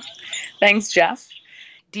 Thanks, Jeff.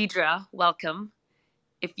 Deidre, welcome.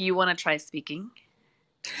 If you want to try speaking.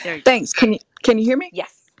 There you go. Thanks. Can you hear me?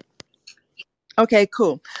 Yes. Okay,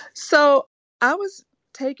 cool. So I was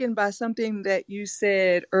taken by something that you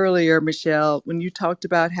said earlier, Michelle, when you talked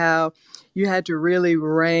about how you had to really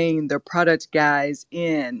rein the product guys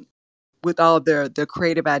in with all of the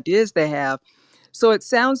creative ideas they have. So it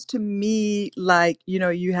sounds to me like,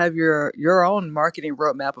 you have your own marketing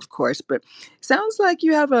roadmap, of course, but it sounds like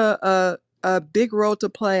you have a big role to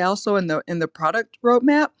play also in the product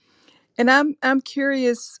roadmap. And I'm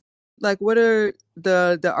curious, like, what are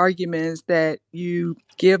the arguments that you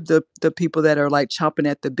give the people that are like chomping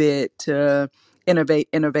at the bit to innovate,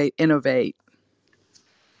 innovate, innovate?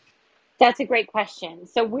 That's a great question.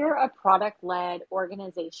 So we're a product-led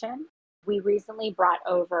organization. We recently brought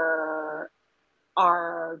over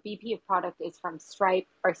our VP of product is from Stripe,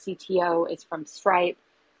 our CTO is from Stripe.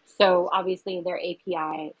 So obviously they're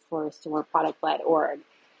API first, we're product-led org.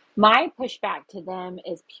 My pushback to them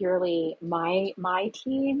is purely my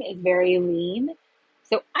team is very lean.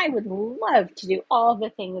 So I would love to do all the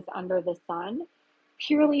things under the sun,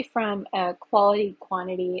 purely from a quality,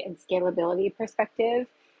 quantity, and scalability perspective.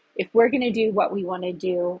 If we're going to do what we want to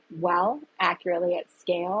do well, accurately at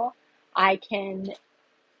scale, I can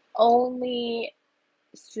only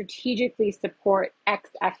strategically support X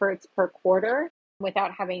efforts per quarter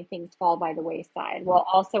without having things fall by the wayside, while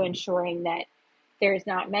also ensuring that there's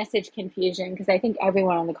not message confusion. Because I think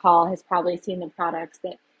everyone on the call has probably seen the products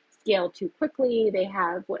that scale too quickly. They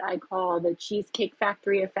have what I call the Cheesecake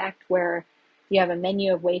Factory effect, where you have a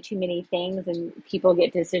menu of way too many things and people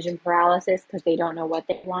get decision paralysis because they don't know what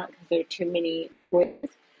they want because there are too many choices.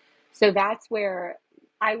 So that's where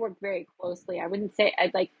I work very closely. I wouldn't say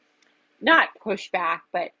I'd like not push back,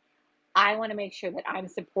 but I want to make sure that I'm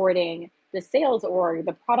supporting the sales org,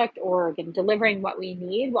 the product org, and delivering what we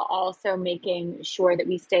need while also making sure that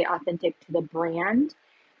we stay authentic to the brand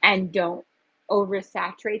and don't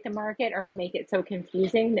oversaturate the market or make it so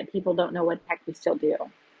confusing that people don't know what the heck we still do.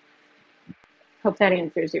 Hope that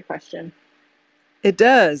answers your question. It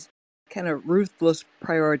does. Kind of ruthless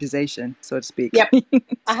prioritization, so to speak. Yep,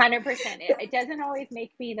 100%. It doesn't always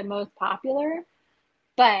make me the most popular,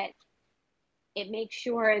 but it makes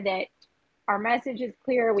sure that our message is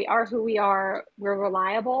clear. We are who we are. We're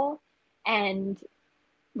reliable, and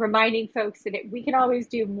reminding folks that we can always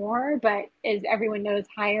do more. But as everyone knows,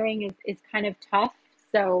 hiring is kind of tough.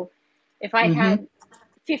 So if I hmm had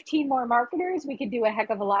 15 more marketers, we could do a heck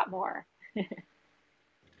of a lot more.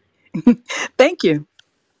 Thank you.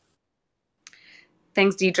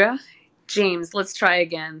 Thanks, Deidre. James, let's try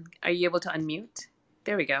again. Are you able to unmute?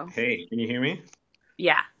 There we go. Hey, can you hear me?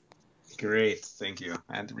 Yeah. Great, thank you.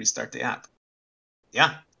 I had to restart the app.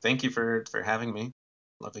 Yeah, thank you for having me.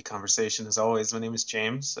 Lovely conversation as always. My name is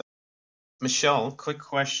James. Michelle, quick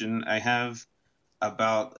question I have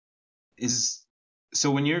about is so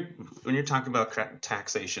when you're talking about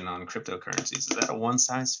taxation on cryptocurrencies, is that a one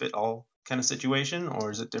size fit all kind of situation,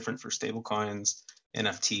 or is it different for stable coins,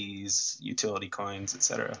 NFTs, utility coins,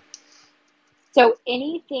 etc.? So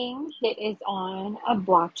anything that is on a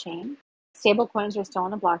blockchain, stable coins are still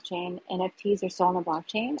on a blockchain, NFTs are still on a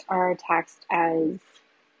blockchain, are taxed as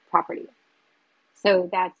property. So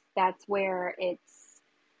that's where it's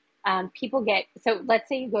people get. So let's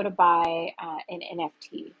say you go to buy an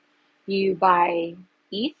NFT, you buy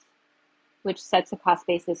ETH, which sets a cost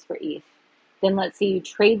basis for ETH. Then let's say you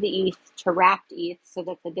trade the ETH to wrapped ETH, so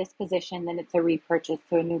that's a disposition, then it's a repurchase,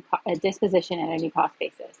 so a disposition and a new cost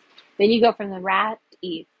basis. Then you go from the wrapped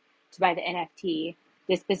ETH to buy the NFT,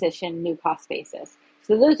 disposition, new cost basis.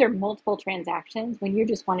 So those are multiple transactions when you're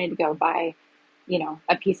just wanting to go buy,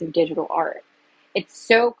 a piece of digital art. It's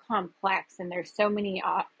so complex and there's so many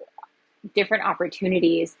different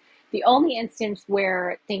opportunities. The only instance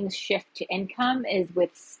where things shift to income is with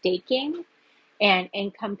staking and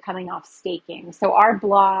income coming off staking. So our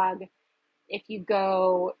blog, if you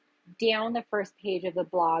go down the first page of the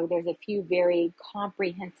blog, there's a few very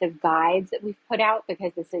comprehensive guides that we've put out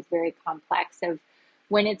because this is very complex of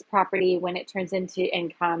when it's property, when it turns into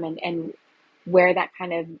income and where that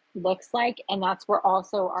kind of looks like. And that's where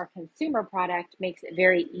also our consumer product makes it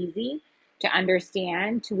very easy to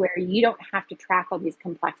understand to where you don't have to track all these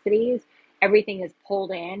complexities. Everything is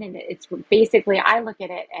pulled in and it's basically, I look at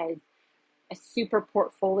it as a super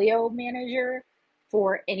portfolio manager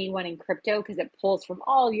for anyone in crypto because it pulls from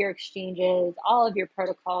all of your exchanges, all of your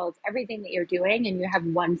protocols, everything that you're doing, and you have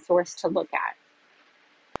one source to look at.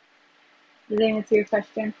 Does that answer your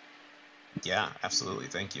question? Yeah, absolutely.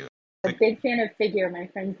 Thank you. A big fan of Figure. My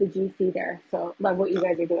friend's the GC there, so love what you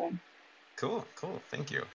guys are doing. Cool.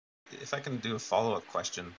 Thank you. If I can do a follow-up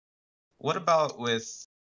question, what about with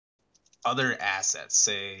other assets?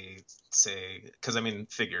 Say, because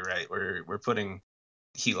Figure, right? We're putting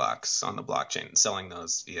HELOCs on the blockchain and selling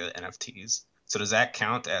those via NFTs. So does that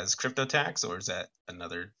count as crypto tax, or is that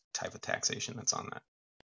another type of taxation that's on that?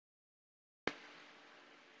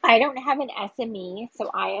 I don't have an SME, so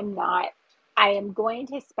I am going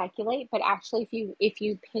to speculate, but actually if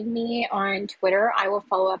you ping me on Twitter, I will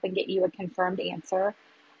follow up and get you a confirmed answer.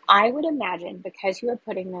 I would imagine because you are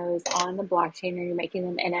putting those on the blockchain and you're making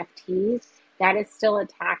them NFTs, that is still a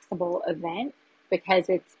taxable event because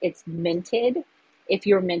it's minted if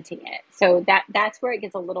you're minting it. So that's where it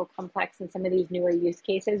gets a little complex and some of these newer use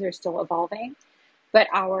cases are still evolving. But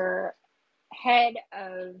our head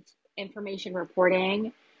of information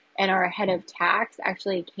reporting and our head of tax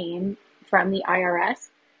actually came from the IRS.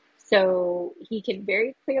 So he can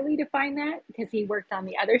very clearly define that because he worked on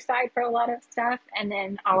the other side for a lot of stuff. And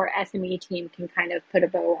then our SME team can kind of put a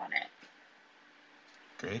bow on it.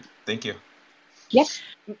 Great. Thank you. Yep.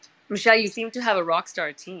 Michelle, you seem to have a rock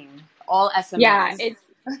star team. All SMEs.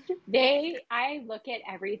 Yeah, I look at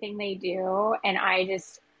everything they do and I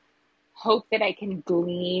just hope that I can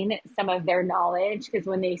glean some of their knowledge because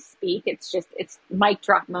when they speak, it's mic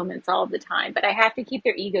drop moments all the time. But I have to keep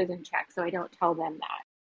their egos in check so I don't tell them that.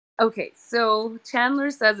 Okay, so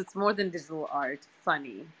Chandler says it's more than digital art.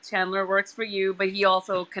 Funny. Chandler works for you, but he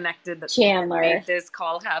also connected made this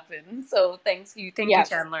call happen. So thank you,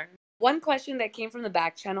 Chandler. One question that came from the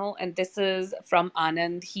back channel, and this is from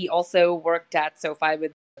Anand. He also worked at SoFi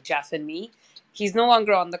with Jeff and me. He's no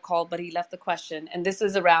longer on the call, but he left the question. And this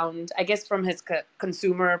is around, I guess, from his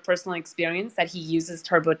consumer personal experience that he uses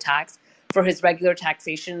TurboTax for his regular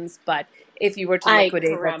taxations. But if you were to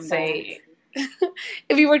liquidate, let's say,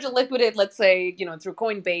 through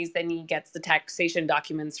Coinbase, then he gets the taxation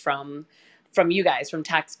documents from you guys, from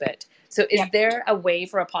TaxBit. So is there a way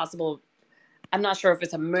for a possible, I'm not sure if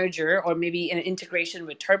it's a merger or maybe an integration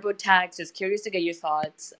with TurboTax? Just curious to get your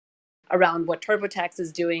thoughts around what TurboTax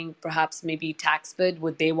is doing. Perhaps maybe TaxBit,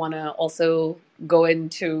 would they want to also go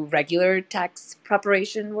into regular tax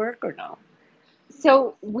preparation work or no?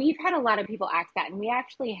 So we've had a lot of people ask that, and we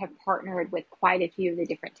actually have partnered with quite a few of the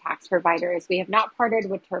different tax providers. We have not partnered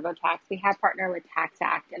with TurboTax. We have partnered with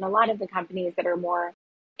TaxAct and a lot of the companies that are more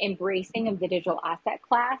embracing of the digital asset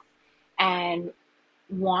class and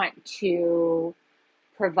want to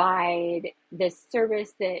provide this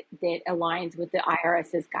service that aligns with the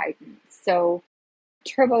IRS's guidance. So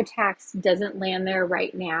TurboTax doesn't land there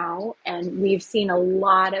right now. And we've seen a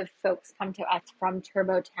lot of folks come to us from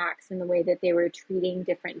TurboTax in the way that they were treating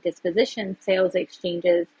different disposition sales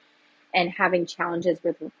exchanges and having challenges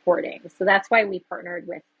with reporting. So that's why we partnered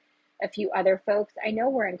with a few other folks. I know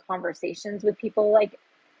we're in conversations with people like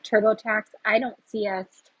TurboTax. I don't see us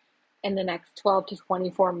in the next 12 to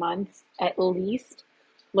 24 months, at least,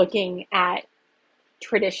 looking at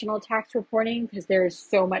traditional tax reporting because there's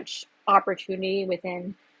so much opportunity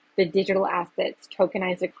within the digital assets,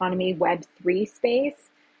 tokenized economy, Web3 space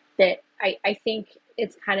that I think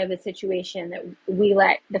it's kind of a situation that we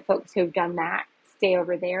let the folks who've done that stay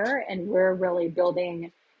over there, and we're really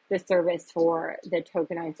building the service for the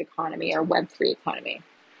tokenized economy or Web3 economy.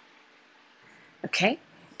 Okay.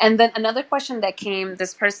 And then another question that came,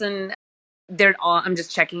 this person, I'm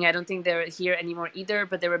just checking, I don't think they're here anymore either,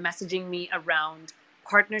 but they were messaging me around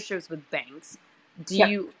partnerships with banks.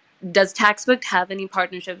 Does TaxBook have any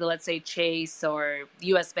partnership with, let's say, Chase or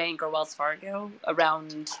US Bank or Wells Fargo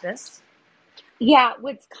around this? Yeah,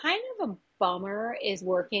 what's kind of a bummer is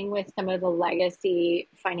working with some of the legacy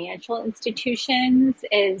financial institutions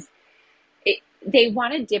is they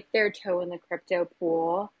want to dip their toe in the crypto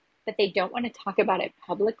pool, but they don't want to talk about it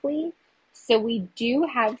publicly. So we do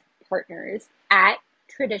have partners at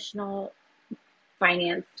traditional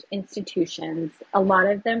finance institutions. A lot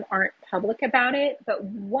of them aren't public about it, but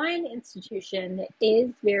one institution that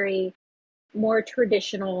is very more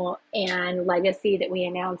traditional and legacy that we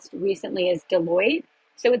announced recently is Deloitte.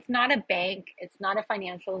 So it's not a bank, it's not a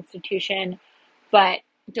financial institution, but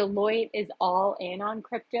Deloitte is all in on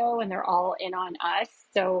crypto and they're all in on us.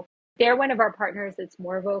 So they're one of our partners that's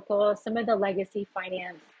more vocal. Some of the legacy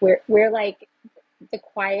finance, we're like the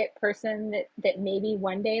quiet person that maybe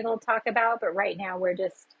one day they'll talk about, but right now we're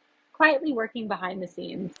just quietly working behind the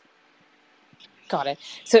scenes. Got it.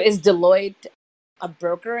 So is Deloitte a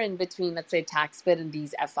broker in between, let's say, TaxBit and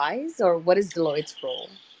these FIs, or what is Deloitte's role?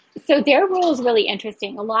 So their role is really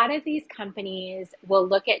interesting. A lot of these companies will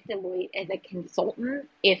look at Deloitte as a consultant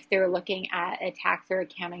if they're looking at a tax or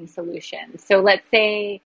accounting solution. So let's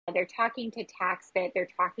say they're talking to TaxBit, they're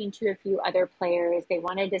talking to a few other players, they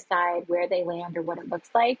want to decide where they land or what it looks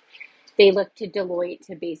like. They look to Deloitte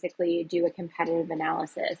to basically do a competitive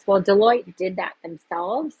analysis. Well, Deloitte did that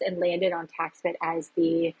themselves and landed on TaxBit as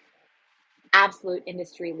the absolute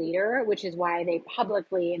industry leader, which is why they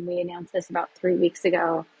publicly, and we announced this about 3 weeks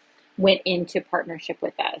ago, went into partnership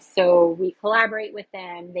with us. So we collaborate with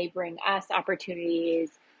them. They bring us opportunities.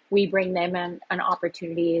 We bring them on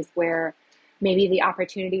opportunities where maybe the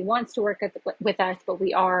opportunity wants to work with us, but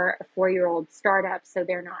we are a 4-year-old startup, so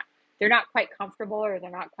they're not quite comfortable or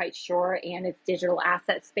they're not quite sure, and it's digital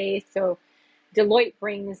asset space. So Deloitte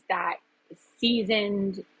brings that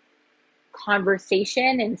seasoned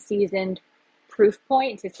conversation and seasoned proof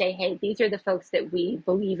point to say, hey, these are the folks that we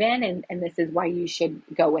believe in, and this is why you should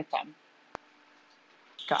go with them.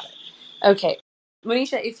 Got it. Okay.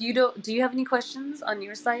 Monisha, if you do you have any questions on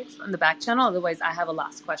your side on the back channel? Otherwise, I have a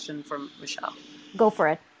last question from Michelle. Go for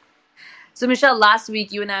it. So Michelle, last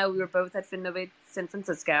week, you and I, we were both at Finnovate San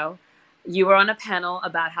Francisco. You were on a panel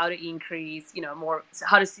about how to increase,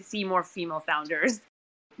 how to see more female founders.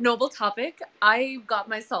 Noble topic. I got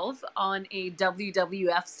myself on a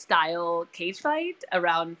WWF style cage fight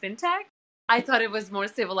around fintech. I thought it was more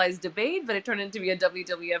civilized debate, but it turned into be a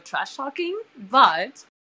WWF trash talking. But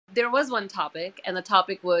there was one topic, and the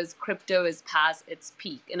topic was crypto is past its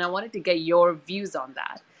peak. And I wanted to get your views on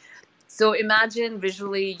that. So imagine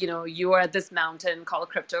visually, you are at this mountain called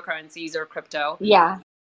cryptocurrencies or crypto. Yeah.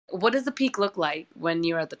 What does the peak look like when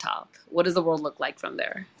you're at the top? What does the world look like from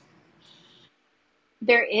there?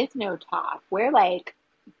 There is no top. We're like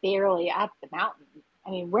barely up the mountain. I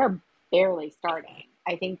mean, we're barely starting.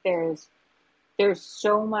 I think there's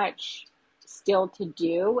so much still to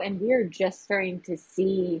do, and we're just starting to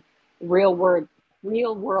see real world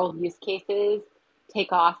use cases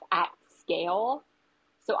take off at scale.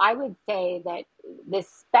 So I would say that the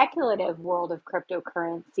speculative world of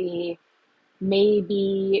cryptocurrency may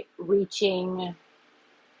be reaching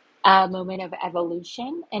a moment of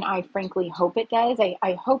evolution, and I frankly hope it does.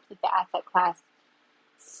 I hope that the asset class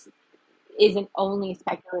isn't only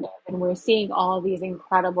speculative, and we're seeing all of these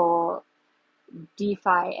incredible DeFi,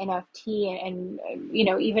 NFT, and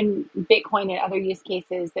even Bitcoin and other use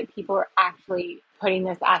cases that people are actually putting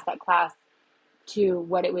this asset class to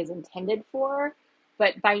what it was intended for.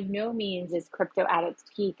 But by no means is crypto at its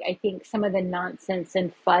peak. I think some of the nonsense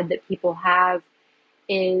and FUD that people have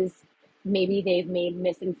is maybe they've made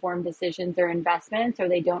misinformed decisions or investments, or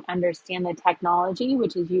they don't understand the technology,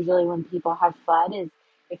 which is usually when people have FUD, is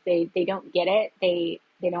if they don't get it, they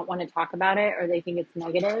they don't want to talk about it or they think it's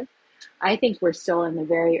negative. I think we're still in the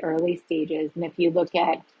very early stages. And if you look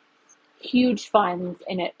at huge funds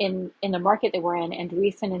in the market that we're in, and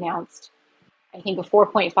Andreessen announced, I think, a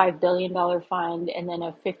 $4.5 billion fund and then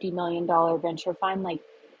a $50 million venture fund, like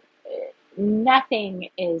nothing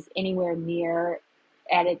is anywhere near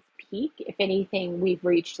at its peak. If anything, we've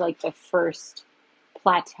reached like the first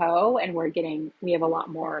plateau and we have a lot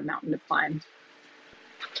more mountain to climb.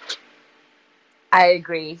 I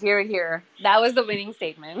agree. Hear, hear. That was the winning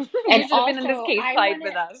statement. And you should have been in this cage fight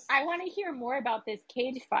with us. I want to hear more about this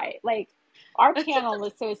cage fight. Like, our panel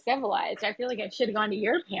was so civilized. I feel like I should have gone to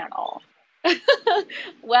your panel.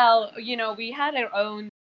 Well, we had our own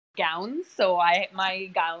gowns. So my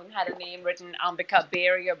gown had a name written, Ambika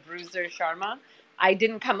Barrier Bruiser Sharma. I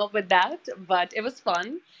didn't come up with that, but it was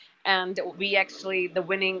fun. And we actually, the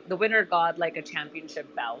winner got like a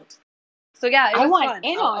championship belt. So yeah, it was fun.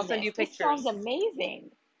 I'll send you pictures. This sounds amazing.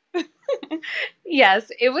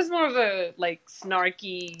 Yes, it was more of a like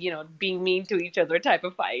snarky, being mean to each other type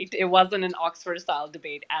of fight. It wasn't an Oxford style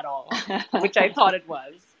debate at all, which I thought it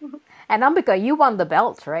was. And Ambika, you won the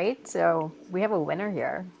belt, right? So we have a winner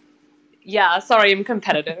here. Yeah, sorry, I'm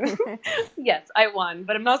competitive. Yes, I won,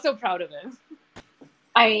 but I'm not so proud of it.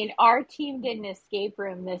 I mean, our team did an escape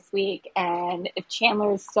room this week, and if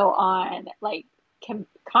Chandler is still on, like,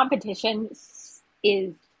 competition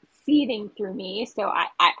is seething through me. So I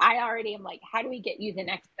already am like, how do we get you the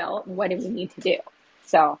next belt, and what do we need to do?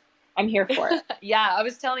 So I'm here for it. Yeah, I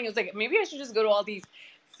was like, maybe I should just go to all these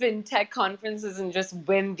fintech conferences and just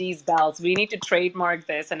win these belts. We need to trademark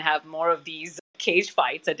this and have more of these cage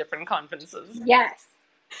fights at different conferences. Yes,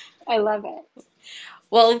 I love it.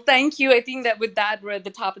 Well, thank you. I think that with that, we're at the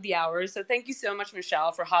top of the hour. So thank you so much,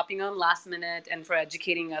 Michelle, for hopping on last minute and for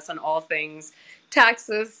educating us on all things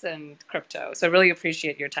taxes and crypto. So I really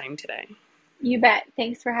appreciate your time today. You bet.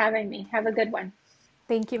 Thanks for having me. Have a good one.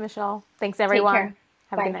 Thank you, Michelle. Thanks, everyone. Take care.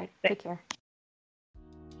 Have a Bye. good night. Take care.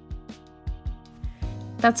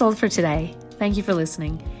 That's all for today. Thank you for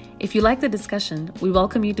listening. If you like the discussion, we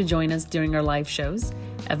welcome you to join us during our live shows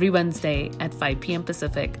every Wednesday at 5 p.m.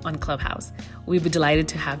 Pacific on Clubhouse. We'd be delighted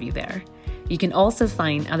to have you there. You can also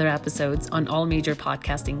find other episodes on all major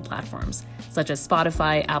podcasting platforms, such as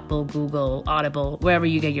Spotify, Apple, Google, Audible, wherever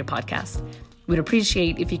you get your podcasts. We'd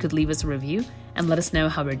appreciate if you could leave us a review and let us know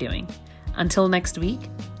how we're doing. Until next week,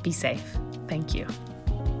 be safe. Thank you.